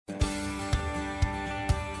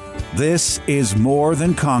This is More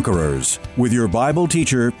Than Conquerors with your Bible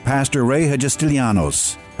teacher, Pastor Ray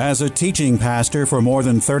Hagestilianos. As a teaching pastor for more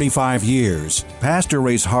than 35 years, Pastor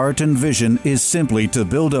Ray's heart and vision is simply to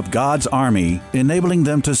build up God's army, enabling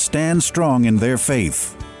them to stand strong in their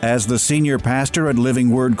faith. As the senior pastor at Living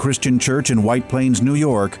Word Christian Church in White Plains, New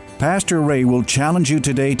York, Pastor Ray will challenge you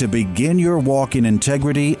today to begin your walk in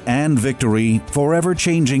integrity and victory, forever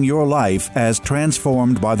changing your life as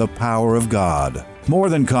transformed by the power of God. More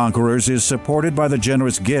Than Conquerors is supported by the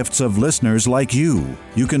generous gifts of listeners like you.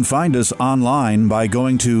 You can find us online by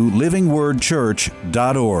going to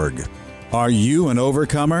livingwordchurch.org. Are you an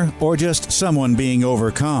overcomer or just someone being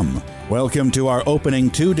overcome? Welcome to our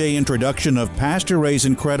opening 2-day introduction of Pastor Ray's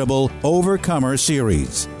incredible Overcomer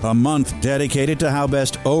series, a month dedicated to how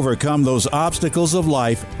best overcome those obstacles of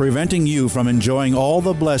life, preventing you from enjoying all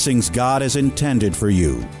the blessings God has intended for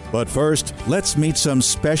you. But first, let's meet some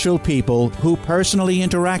special people who personally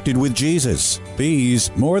interacted with Jesus.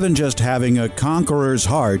 These, more than just having a conqueror's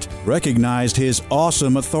heart, recognized his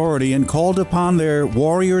awesome authority and called upon their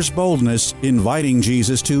warrior's boldness, inviting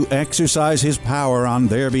Jesus to exercise his power on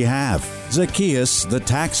their behalf. Zacchaeus, the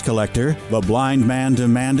tax collector, the blind man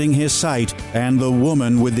demanding his sight, and the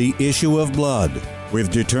woman with the issue of blood.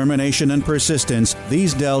 With determination and persistence,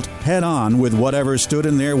 these dealt head-on with whatever stood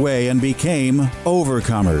in their way and became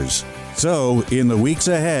overcomers. So, in the weeks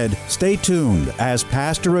ahead, stay tuned as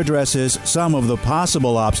Pastor addresses some of the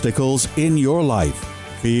possible obstacles in your life: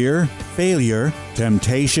 fear, failure,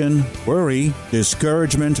 temptation, worry,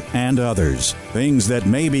 discouragement, and others. Things that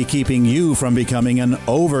may be keeping you from becoming an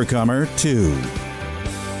overcomer, too.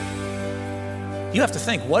 You have to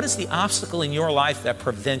think, what is the obstacle in your life that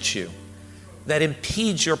prevents you, that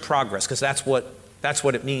impedes your progress? Because that's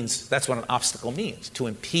what it means. That's what an obstacle means, to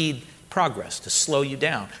impede progress, to slow you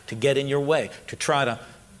down, to get in your way, to try to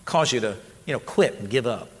cause you to, quit and give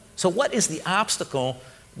up. So what is the obstacle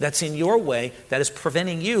that's in your way that is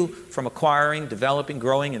preventing you from acquiring, developing,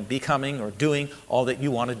 growing, and becoming or doing all that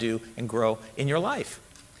you want to do and grow in your life?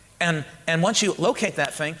 And once you locate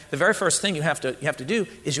that thing, the very first thing you have to do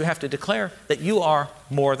is you have to declare that you are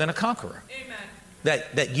more than a conqueror. Amen.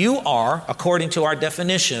 That you are, according to our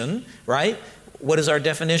definition, right? What is our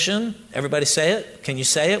definition? Everybody say it. Can you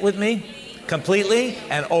say it with me? Completely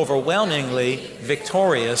and overwhelmingly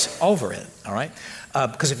victorious over it, all right?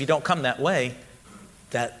 Because if you don't come that way,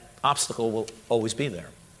 that obstacle will always be there.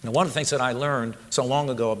 Now, one of the things that I learned so long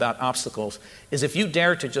ago about obstacles is if you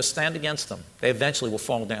dare to just stand against them, they eventually will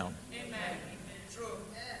fall down. Amen. True.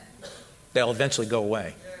 They'll eventually go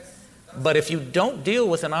away. But if you don't deal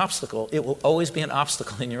with an obstacle, it will always be an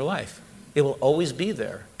obstacle in your life. It will always be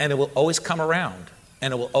there, and it will always come around,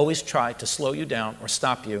 and it will always try to slow you down or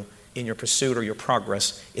stop you in your pursuit or your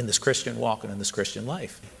progress in this Christian walk and in this Christian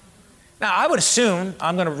life. Now, I would assume,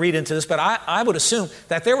 I'm going to read into this, but I would assume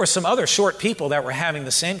that there were some other short people that were having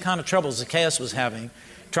the same kind of trouble Zacchaeus was having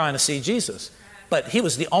trying to see Jesus. But he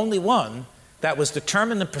was the only one that was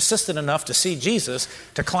determined and persistent enough to see Jesus,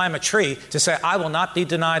 to climb a tree, to say, I will not be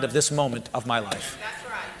denied of this moment of my life. That's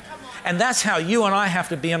right. Come on. And that's how you and I have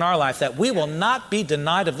to be in our life, that we will not be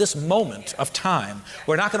denied of this moment of time.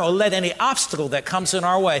 We're not going to let any obstacle that comes in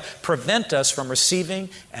our way prevent us from receiving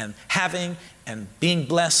and having and being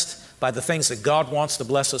blessed by the things that God wants to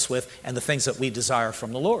bless us with and the things that we desire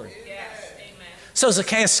from the Lord. Yes. Amen. So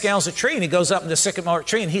Zacchaeus scales a tree and he goes up in the sycamore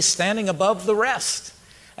tree and he's standing above the rest.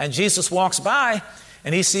 And Jesus walks by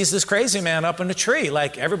and he sees this crazy man up in the tree.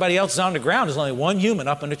 Like everybody else is on the ground, there's only one human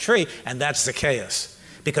up in the tree, and that's Zacchaeus.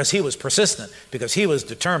 Because he was persistent, because he was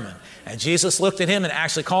determined. And Jesus looked at him and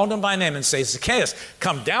actually called him by name and said, Zacchaeus,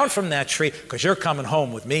 come down from that tree because you're coming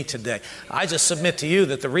home with me today. I just submit to you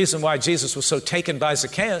that the reason why Jesus was so taken by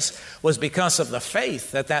Zacchaeus was because of the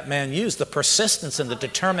faith that man used, the persistence and the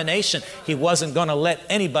determination. He wasn't going to let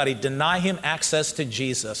anybody deny him access to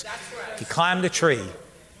Jesus. He climbed a tree.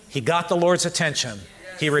 He got the Lord's attention.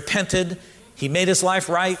 He repented. He made his life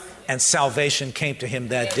right, and salvation came to him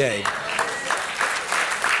that day.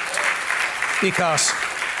 Because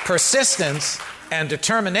persistence and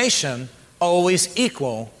determination always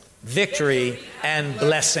equal victory and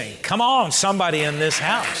blessing. Come on, somebody in this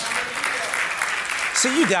house.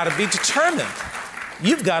 So you got to be determined.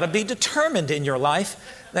 You've got to be determined in your life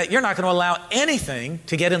that you're not going to allow anything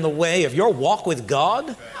to get in the way of your walk with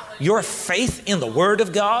God, your faith in the Word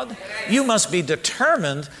of God. You must be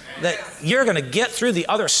determined that you're going to get through the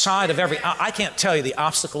other side of I can't tell you the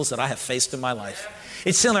obstacles that I have faced in my life.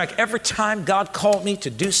 It seemed like every time God called me to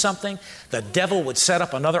do something, the devil would set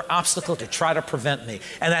up another obstacle to try to prevent me.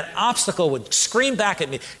 And that obstacle would scream back at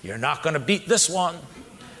me, you're not going to beat this one.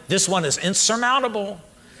 This one is insurmountable.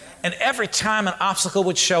 And every time an obstacle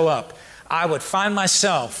would show up, I would find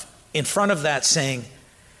myself in front of that saying,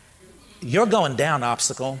 you're going down,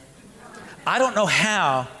 obstacle. I don't know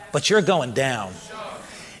how, but you're going down.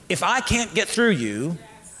 If I can't get through you,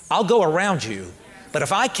 I'll go around you. But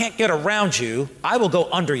if I can't get around you, I will go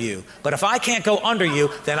under you. But if I can't go under you,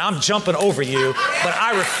 then I'm jumping over you. But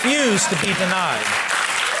I refuse to be denied.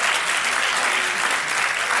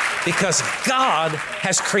 Because God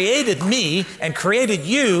has created me and created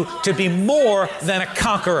you to be more than a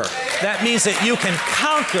conqueror. That means that you can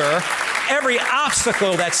conquer every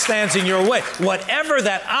obstacle that stands in your way. Whatever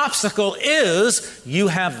that obstacle is, you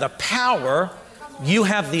have the power, you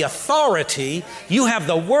have the authority, you have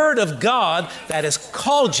the Word of God that has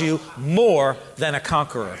called you more than a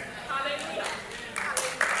conqueror.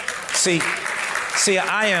 See,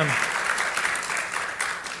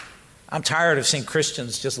 I'm tired of seeing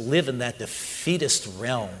Christians just live in that defeatist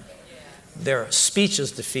realm. Their speech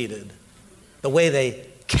is defeated. The way they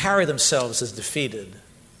carry themselves is defeated.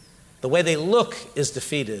 The way they look is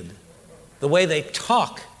defeated. The way they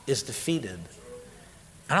talk is defeated.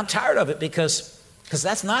 And I'm tired of it because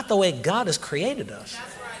that's not the way God has created us.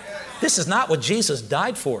 This is not what Jesus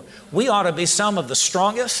died for. We ought to be some of the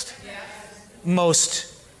strongest,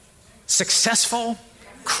 most successful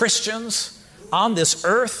Christians on this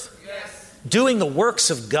earth, doing the works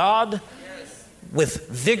of God with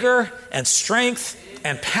vigor and strength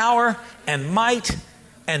and power and might,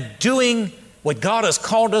 and doing what God has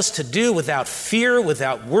called us to do without fear,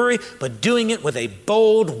 without worry, but doing it with a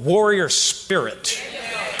bold warrior spirit.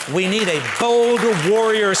 We need a bold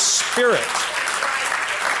warrior spirit.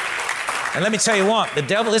 And let me tell you what, the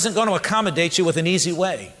devil isn't going to accommodate you with an easy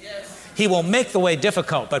way. He will make the way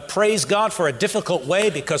difficult, but praise God for a difficult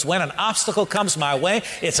way, because when an obstacle comes my way,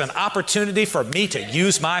 it's an opportunity for me to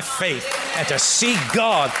use my faith and to see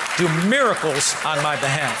God do miracles on my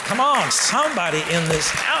behalf. Come on, somebody in this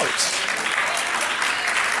house.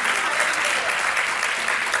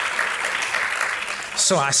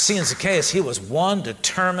 So I see in Zacchaeus, he was one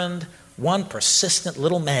determined, one persistent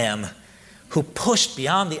little man who pushed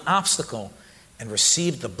beyond the obstacle and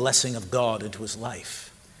received the blessing of God into his life.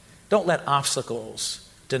 Don't let obstacles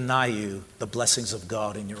deny you the blessings of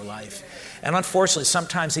God in your life. And unfortunately,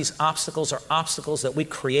 sometimes these obstacles are obstacles that we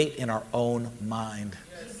create in our own mind.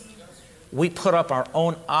 We put up our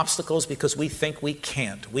own obstacles because we think we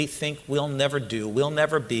can't. We think we'll never do, we'll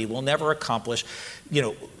never be, we'll never accomplish. You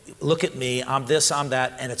know, look at me, I'm this, I'm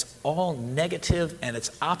that. And it's all negative, and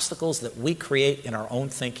it's obstacles that we create in our own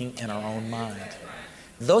thinking, in our own mind.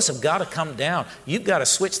 Those have got to come down. You've got to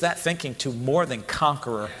switch that thinking to more than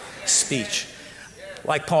conqueror speech.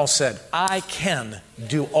 Like Paul said, I can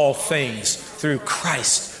do all things through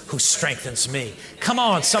Christ who strengthens me. Come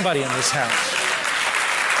on, somebody in this house.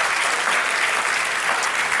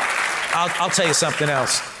 I'll tell you something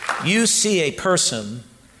else. You see a person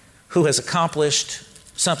who has accomplished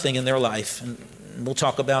something in their life, and we'll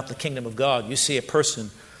talk about the kingdom of God. You see a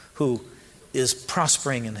person who is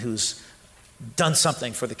prospering and who's done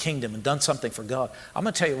something for the kingdom and done something for God. I'm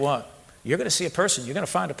going to tell you what, you're going to see a person, you're going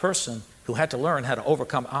to find a person who had to learn how to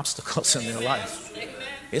overcome obstacles in their life.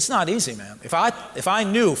 It's not easy, man. If I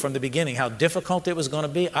knew from the beginning how difficult it was going to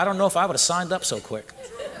be, I don't know if I would have signed up so quick.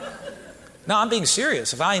 No, I'm being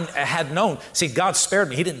serious. If I had known, see, God spared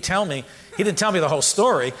me. He didn't tell me the whole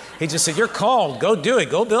story. He just said, you're called, go do it,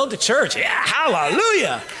 go build a church. Yeah,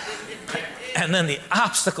 hallelujah. And then the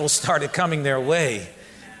obstacles started coming their way.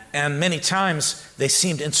 And many times they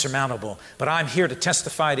seemed insurmountable. But I'm here to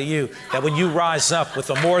testify to you that when you rise up with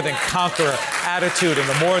the more than conqueror attitude and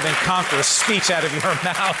the more than conqueror speech out of your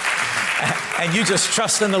mouth, and you just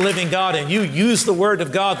trust in the living God and you use the word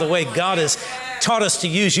of God the way God has taught us to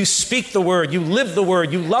use, you speak the word, you live the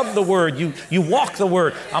word, you love the word, you walk the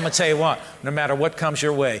word. I'm going to tell you what, no matter what comes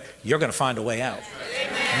your way, you're going to find a way out.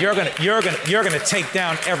 You're going to take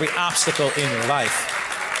down every obstacle in your life.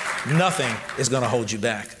 Nothing is going to hold you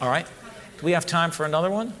back. All right? Do we have time for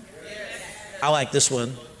another one? I like this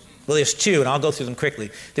one. Well, there's two, and I'll go through them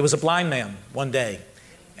quickly. There was a blind man one day,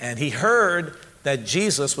 and he heard that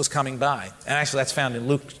Jesus was coming by. And actually, that's found in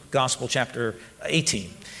Luke Gospel, chapter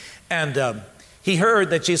 18. And he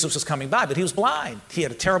heard that Jesus was coming by, but he was blind. He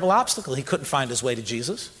had a terrible obstacle. He couldn't find his way to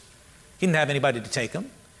Jesus. He didn't have anybody to take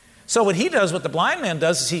him. So what he does, what the blind man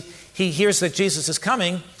does, is he hears that Jesus is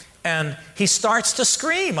coming, and he starts to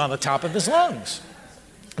scream on the top of his lungs.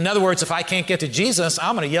 In other words, if I can't get to Jesus,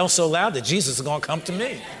 I'm going to yell so loud that Jesus is going to come to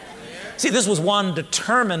me. See, this was one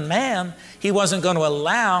determined man. He wasn't going to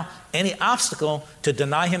allow any obstacle to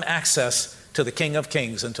deny him access to the King of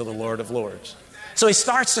Kings and to the Lord of Lords. So he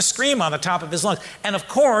starts to scream on the top of his lungs. And of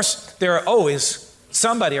course, there are always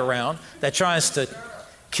somebody around that tries to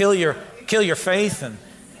kill your faith and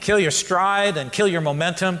kill your stride and kill your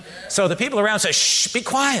momentum. So the people around say, shh, be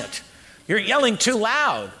quiet. You're yelling too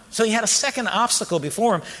loud. So he had a second obstacle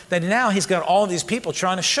before him that now he's got all these people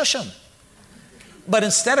trying to shush him. But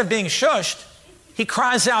instead of being shushed, he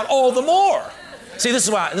cries out all the more. See, this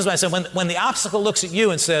is why I said when the obstacle looks at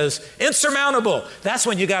you and says, insurmountable, that's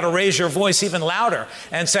when you got to raise your voice even louder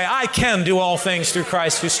and say, I can do all things through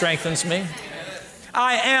Christ who strengthens me.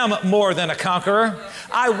 I am more than a conqueror.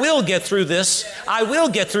 I will get through this. I will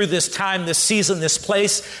get through this time, this season, this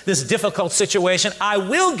place, this difficult situation. I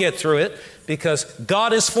will get through it because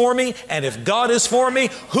God is for me. And if God is for me,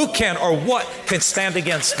 who can or what can stand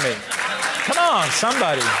against me? Come on,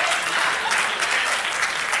 somebody.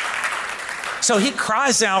 So he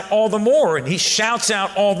cries out all the more and he shouts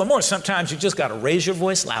out all the more. Sometimes you just got to raise your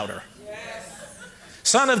voice louder.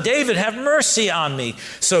 Son of David, have mercy on me.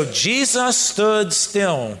 So Jesus stood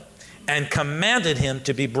still and commanded him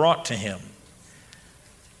to be brought to him.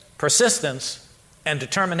 Persistence and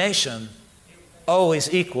determination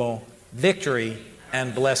always equal victory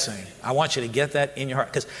and blessing. I want you to get that in your heart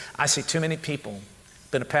because I see too many people.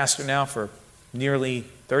 Been a pastor now for nearly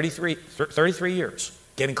 33 years,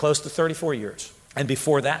 getting close to 34 years. And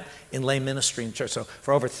before that, in lay ministry in church. So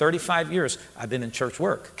for over 35 years, I've been in church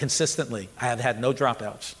work consistently. I have had no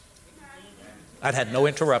dropouts. I've had no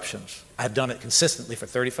interruptions. I've done it consistently for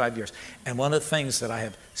 35 years. And one of the things that I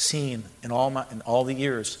have seen in all the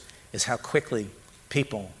years is how quickly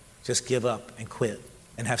people just give up and quit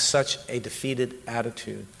and have such a defeated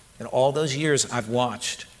attitude. In all those years, I've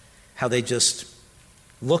watched how they just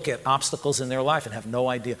look at obstacles in their life and have no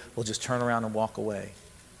idea. We'll just turn around and walk away.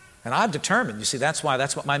 And I've determined, you see, that's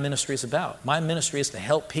what my ministry is about. My ministry is to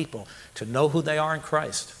help people to know who they are in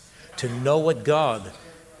Christ, to know what God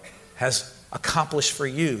has accomplished for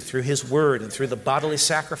you through His Word and through the bodily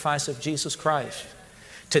sacrifice of Jesus Christ.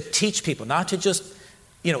 To teach people, not to just,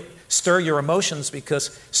 stir your emotions,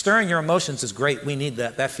 because stirring your emotions is great. We need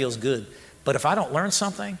that. That feels good. But if I don't learn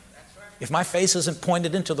something, if my face isn't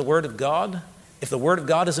pointed into the Word of God, if the Word of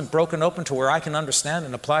God isn't broken open to where I can understand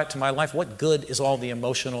and apply it to my life, what good is all the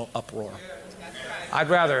emotional uproar? I'd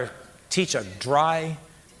rather teach a dry,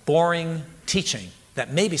 boring teaching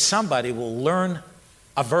that maybe somebody will learn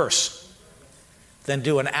a verse than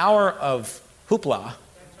do an hour of hoopla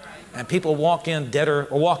and people walk in deader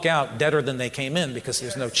or walk out deader than they came in because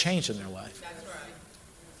there's no change in their life.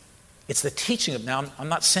 It's the teaching of, now I'm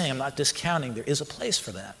not discounting, there is a place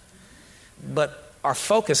for that. But our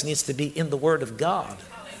focus needs to be in the Word of God.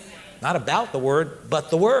 Not about the Word,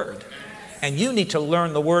 but the Word. And you need to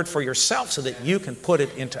learn the Word for yourself so that you can put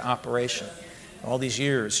it into operation. All these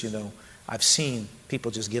years, I've seen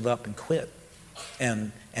people just give up and quit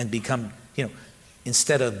and become,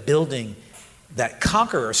 instead of building that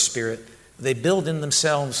conqueror spirit, they build in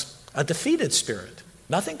themselves a defeated spirit.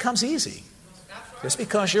 Nothing comes easy. Just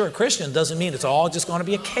because you're a Christian doesn't mean it's all just going to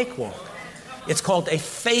be a cakewalk. It's called a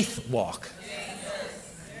faith walk.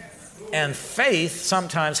 And faith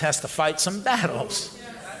sometimes has to fight some battles.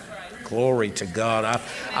 Glory to God.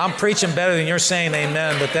 I'm preaching better than you're saying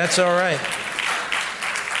amen, but that's all right.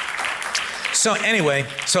 So anyway,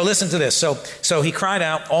 so listen to this. So he cried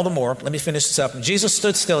out all the more. Let me finish this up. And Jesus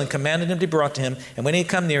stood still and commanded him to be brought to him. And when he had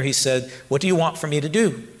come near, he said, what do you want for me to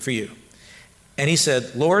do for you? And he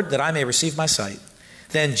said, Lord, that I may receive my sight.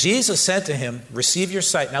 Then Jesus said to him, receive your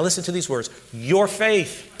sight. Now listen to these words. Your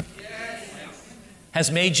faith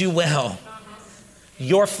has made you well.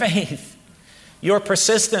 Your faith, your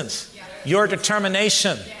persistence, your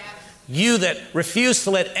determination, you that refuse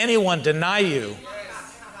to let anyone deny you,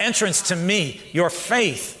 entrance to me, your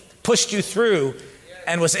faith pushed you through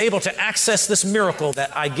and was able to access this miracle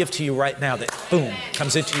that I give to you right now that, boom,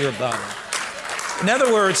 comes into your body. In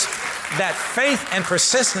other words, that faith and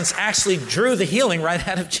persistence actually drew the healing right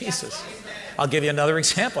out of Jesus. I'll give you another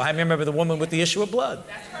example. I remember the woman with the issue of blood.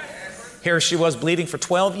 Here she was bleeding for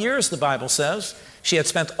 12 years, the Bible says. She had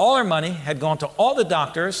spent all her money, had gone to all the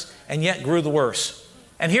doctors, and yet grew the worse.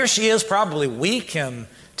 And here she is, probably weak and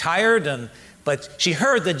tired, but she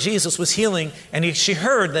heard that Jesus was healing, and she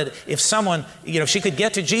heard that if someone, she could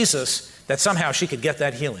get to Jesus, that somehow she could get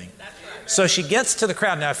that healing. So she gets to the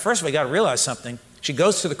crowd. Now, first of all, you got to realize something. She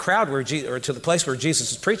goes to the crowd or to the place where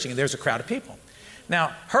Jesus is preaching, and there's a crowd of people.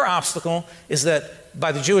 Now, her obstacle is that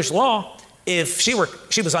by the Jewish law, if she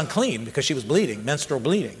was unclean because she was bleeding, menstrual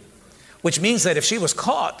bleeding, which means that if she was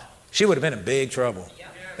caught, she would have been in big trouble.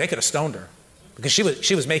 They could have stoned her because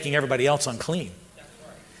she was making everybody else unclean.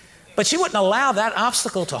 But she wouldn't allow that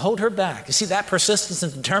obstacle to hold her back. You see, that persistence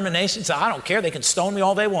and determination, so I don't care, they can stone me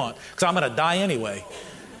all they want because I'm going to die anyway.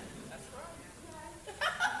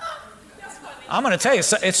 I'm going to tell you,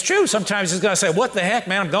 it's true. Sometimes he's going to say, what the heck,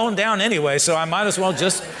 man, I'm going down anyway, so I might as well do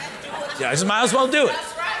it.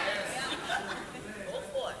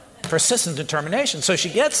 Persistent determination. So she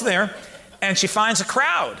gets there, and she finds a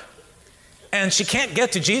crowd. And she can't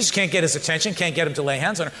get to Jesus, can't get his attention, can't get him to lay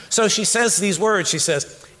hands on her. So she says these words. She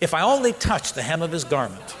says, if I only touch the hem of his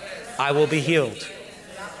garment, I will be healed.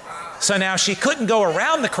 So now she couldn't go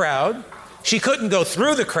around the crowd. She couldn't go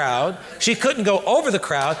through the crowd. She couldn't go over the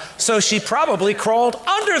crowd. So she probably crawled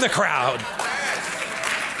under the crowd.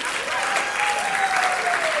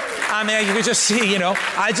 I mean, you can just see,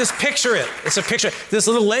 I just picture it. It's a picture. This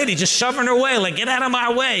little lady just shoving her way, like, get out of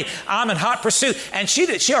my way. I'm in hot pursuit. And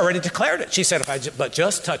she already declared it. She said, but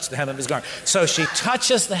just touch the hem of his garment. So she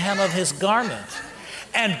touches the hem of his garment.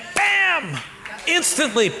 And bam!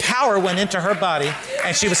 Instantly, power went into her body,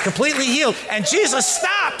 and she was completely healed. And Jesus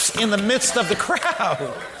stops in the midst of the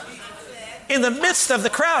crowd. In the midst of the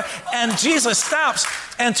crowd. And Jesus stops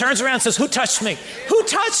and turns around and says, who touched me? Who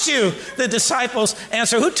touched you? The disciples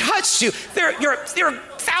answer, who touched you? There are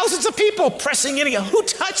thousands of people pressing in again. Who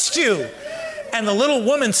touched you? And the little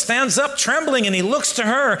woman stands up trembling, and he looks to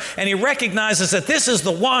her, and he recognizes that this is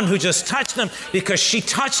the one who just touched him, because she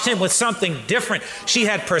touched him with something different. She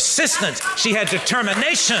had persistence. She had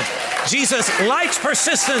determination. Jesus likes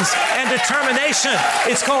persistence and determination.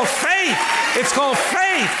 It's called faith. It's called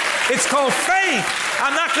faith. It's called faith.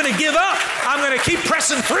 I'm not going to give up. I'm going to keep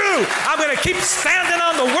pressing through. I'm going to keep standing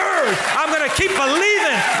on the word. I'm going to keep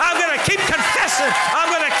believing. I'm going to keep confessing. I'm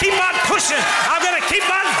going to keep on pushing. I'm going to keep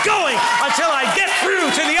on going until I get through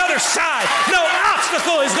to the other side. No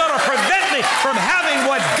obstacle is going to prevent me from having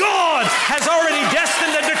what God has already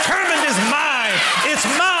destined and determined is mine. It's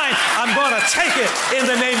mine. I'm going to take it in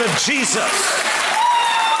the name of Jesus.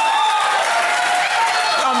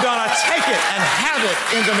 I'm going to take it and have it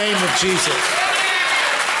in the name of Jesus.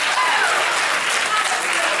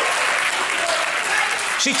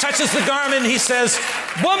 She touches the garment. He says,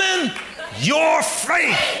 woman, your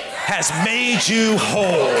faith has made you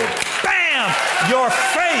whole. Bam! Your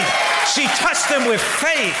faith. She touched him with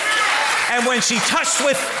faith. And when she touched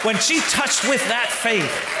with that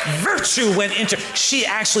faith, virtue went into, she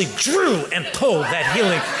actually drew and pulled that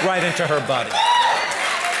healing right into her body.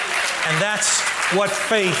 And that's what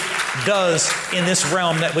faith does in this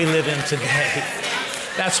realm that we live in today.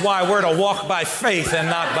 That's why we're to walk by faith and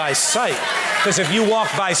not by sight. Because if you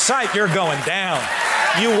walk by sight, you're going down.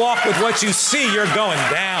 You walk with what you see, you're going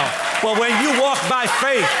down. But when you walk by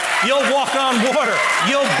faith, you'll walk on water.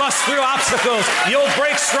 You'll bust through obstacles. You'll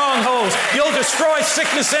break strongholds. You'll destroy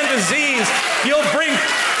sickness and disease. You'll bring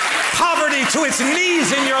poverty to its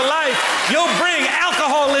knees in your life. You'll bring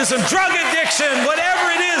alcoholism, drug addiction,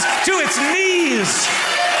 whatever it is, to its knees.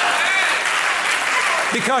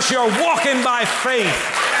 Because you're walking by faith.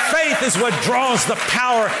 Faith is what draws the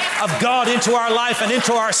power of God into our life and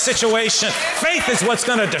into our situation. Faith is what's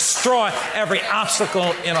going to destroy every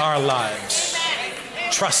obstacle in our lives.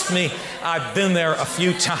 Trust me, I've been there a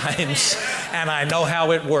few times, and I know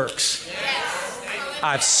how it works.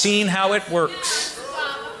 I've seen how it works.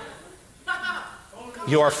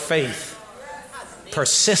 Your faith,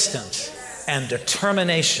 persistence, and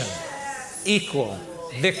determination equal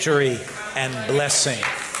victory and blessing.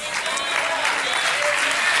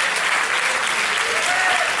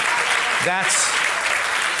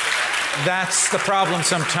 That's the problem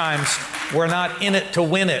sometimes. We're not in it to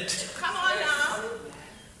win it. Come on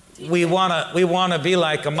now. We want to be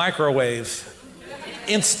like a microwave,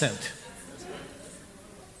 instant.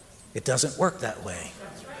 It doesn't work that way.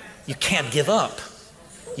 You can't give up.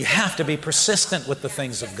 You have to be persistent with the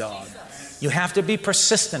things of God. You have to be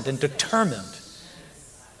persistent and determined.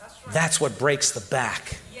 That's what breaks the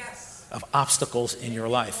back of obstacles in your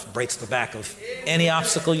life. Breaks the back of any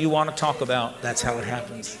obstacle you want to talk about. That's how it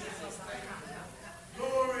happens.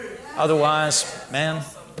 Otherwise, man,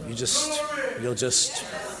 you'll just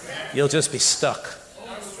be stuck.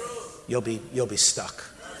 You'll be stuck.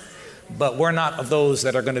 But we're not of those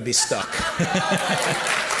that are going to be stuck.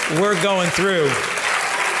 We're going through.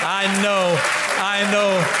 I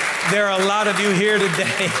know there are a lot of you here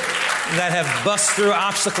today that have bust through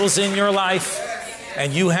obstacles in your life,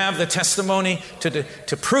 and you have the testimony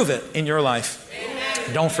to prove it in your life.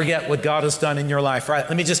 Don't forget what God has done in your life. Right?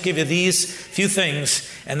 Let me just give you these few things,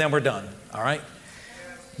 and then we're done. All right?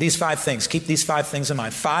 These 5 things. Keep these 5 things in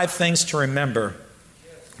mind. 5 things to remember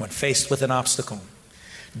when faced with an obstacle.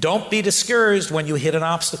 Don't be discouraged when you hit an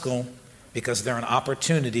obstacle, because they're an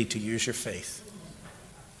opportunity to use your faith.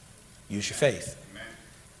 Use your faith.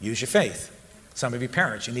 Use your faith. Some of you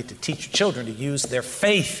parents, you need to teach your children to use their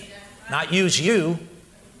faith, not use you.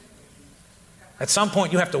 At some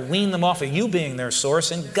point, you have to wean them off of you being their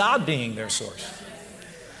source and God being their source.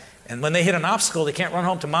 And when they hit an obstacle, they can't run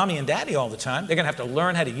home to mommy and daddy all the time. They're going to have to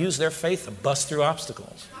learn how to use their faith to bust through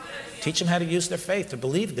obstacles. Teach them how to use their faith to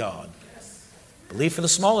believe God. Believe for the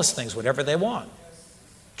smallest things, whatever they want.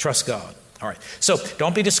 Trust God. All right. So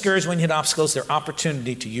don't be discouraged when you hit obstacles. They're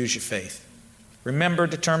opportunity to use your faith. Remember,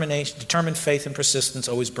 determined faith and persistence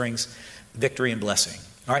always brings victory and blessing.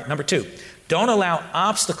 All right. Number 2, don't allow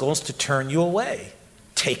obstacles to turn you away.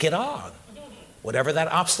 Take it on. Whatever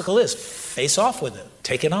that obstacle is, face off with it.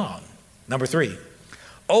 Take it on. Number 3,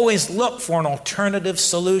 always look for an alternative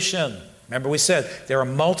solution. Remember we said there are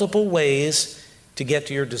multiple ways to get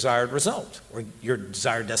to your desired result or your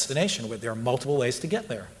desired destination. There are multiple ways to get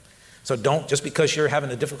there. So don't, just because you're having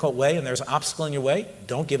a difficult way and there's an obstacle in your way,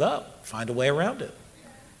 don't give up. Find a way around it.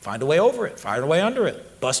 Find a way over it. Find a way under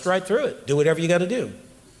it. Bust right through it. Do whatever you got to do.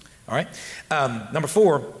 All right? Number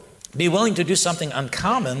 4, be willing to do something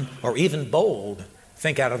uncommon or even bold.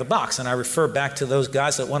 Think out of the box. And I refer back to those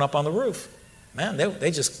guys that went up on the roof. Man, they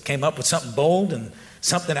just came up with something bold and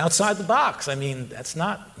something outside the box. I mean, that's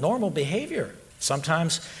not normal behavior.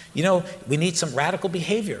 Sometimes, we need some radical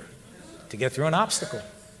behavior to get through an obstacle.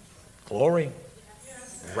 Glory.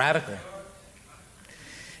 Radical.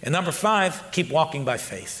 And number 5, keep walking by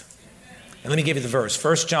faith. And let me give you the verse.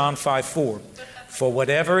 1 John 5:4. For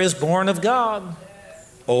whatever is born of God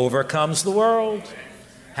overcomes the world.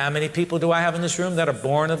 How many people do I have in this room that are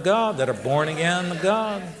born of God, that are born again of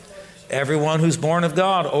God? Everyone who's born of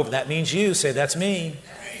God, that means you. Say, that's me.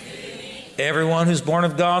 Everyone who's born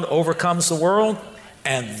of God overcomes the world.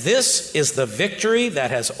 And this is the victory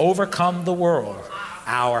that has overcome the world.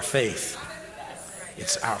 Our faith.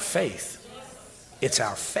 It's our faith. It's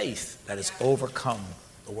our faith that has overcome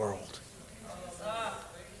the world.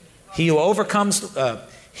 He who overcomes,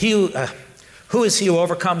 who is he who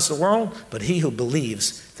overcomes the world? But he who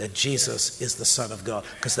believes that Jesus is the Son of God.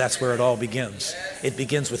 Because that's where it all begins. It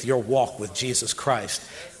begins with your walk with Jesus Christ.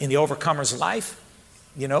 In the overcomer's life,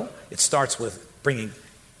 it starts with bringing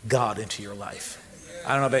God into your life.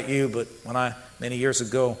 I don't know about you, but many years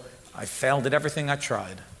ago, I failed at everything I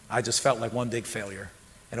tried. I just felt like one big failure.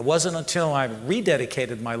 And it wasn't until I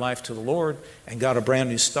rededicated my life to the Lord and got a brand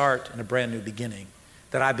new start and a brand new beginning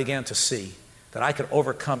that I began to see that I could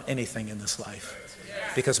overcome anything in this life.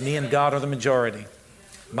 Because me and God are the majority.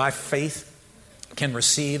 My faith can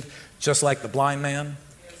receive, just like the blind man,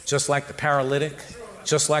 just like the paralytic,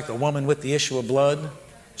 just like the woman with the issue of blood,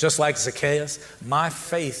 just like Zacchaeus. My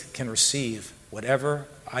faith can receive whatever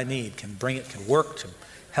I need, can bring it, can work to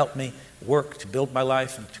help me work to build my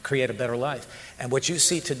life and to create a better life. And what you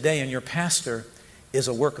see today in your pastor is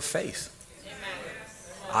a work of faith.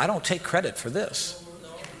 I don't take credit for this.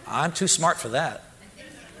 I'm too smart for that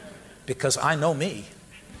because I know me.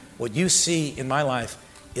 What you see in my life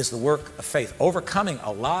is the work of faith, overcoming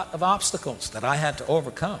a lot of obstacles that I had to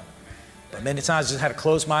overcome. But many times I just had to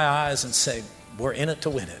close my eyes and say, we're in it to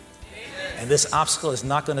win it. And this obstacle is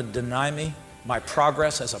not going to deny me my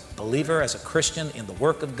progress as a believer, as a Christian in the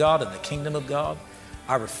work of God and the kingdom of God.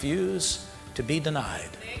 I refuse to be denied.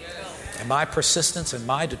 And my persistence and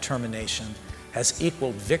my determination has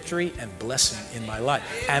equaled victory and blessing in my life.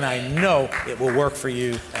 And I know it will work for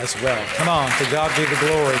you as well. Come on, to God be the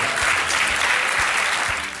glory.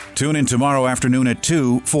 Tune in tomorrow afternoon at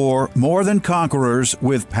 2 for More Than Conquerors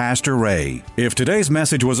with Pastor Ray. If today's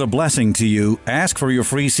message was a blessing to you, ask for your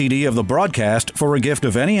free CD of the broadcast for a gift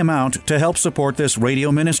of any amount to help support this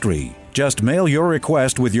radio ministry. Just mail your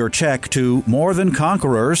request with your check to More Than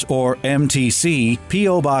Conquerors or MTC,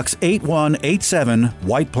 P.O. Box 8187,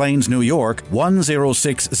 White Plains, New York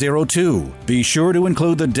 10602. Be sure to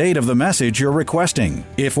include the date of the message you're requesting.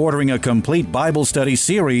 If ordering a complete Bible study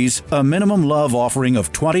series, a minimum love offering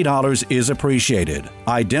of $20 is appreciated.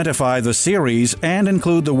 Identify the series and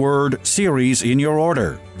include the word series in your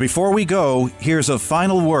order. Before we go, here's a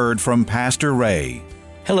final word from Pastor Ray.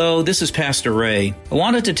 Hello, this is Pastor Ray. I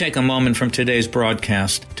wanted to take a moment from today's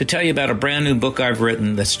broadcast to tell you about a brand new book I've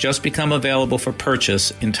written that's just become available for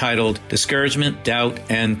purchase entitled Discouragement, Doubt,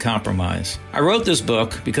 and Compromise. I wrote this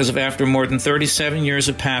book because after more than 37 years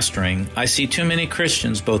of pastoring, I see too many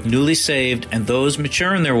Christians, both newly saved and those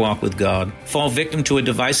mature in their walk with God, fall victim to a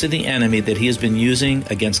device of the enemy that he has been using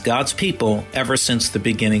against God's people ever since the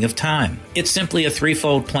beginning of time. It's simply a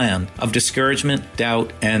threefold plan of discouragement,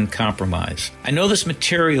 doubt, and compromise. I know this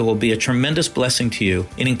material will be a tremendous blessing to you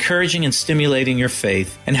in encouraging and stimulating your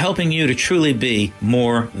faith and helping you to truly be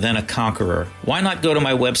more than a conqueror. Why not go to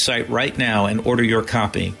my website right now and order your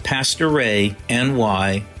copy,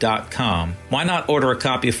 PastorRayNY.com. Why not order a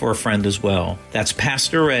copy for a friend as well? That's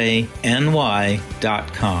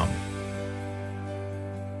PastorRayNY.com.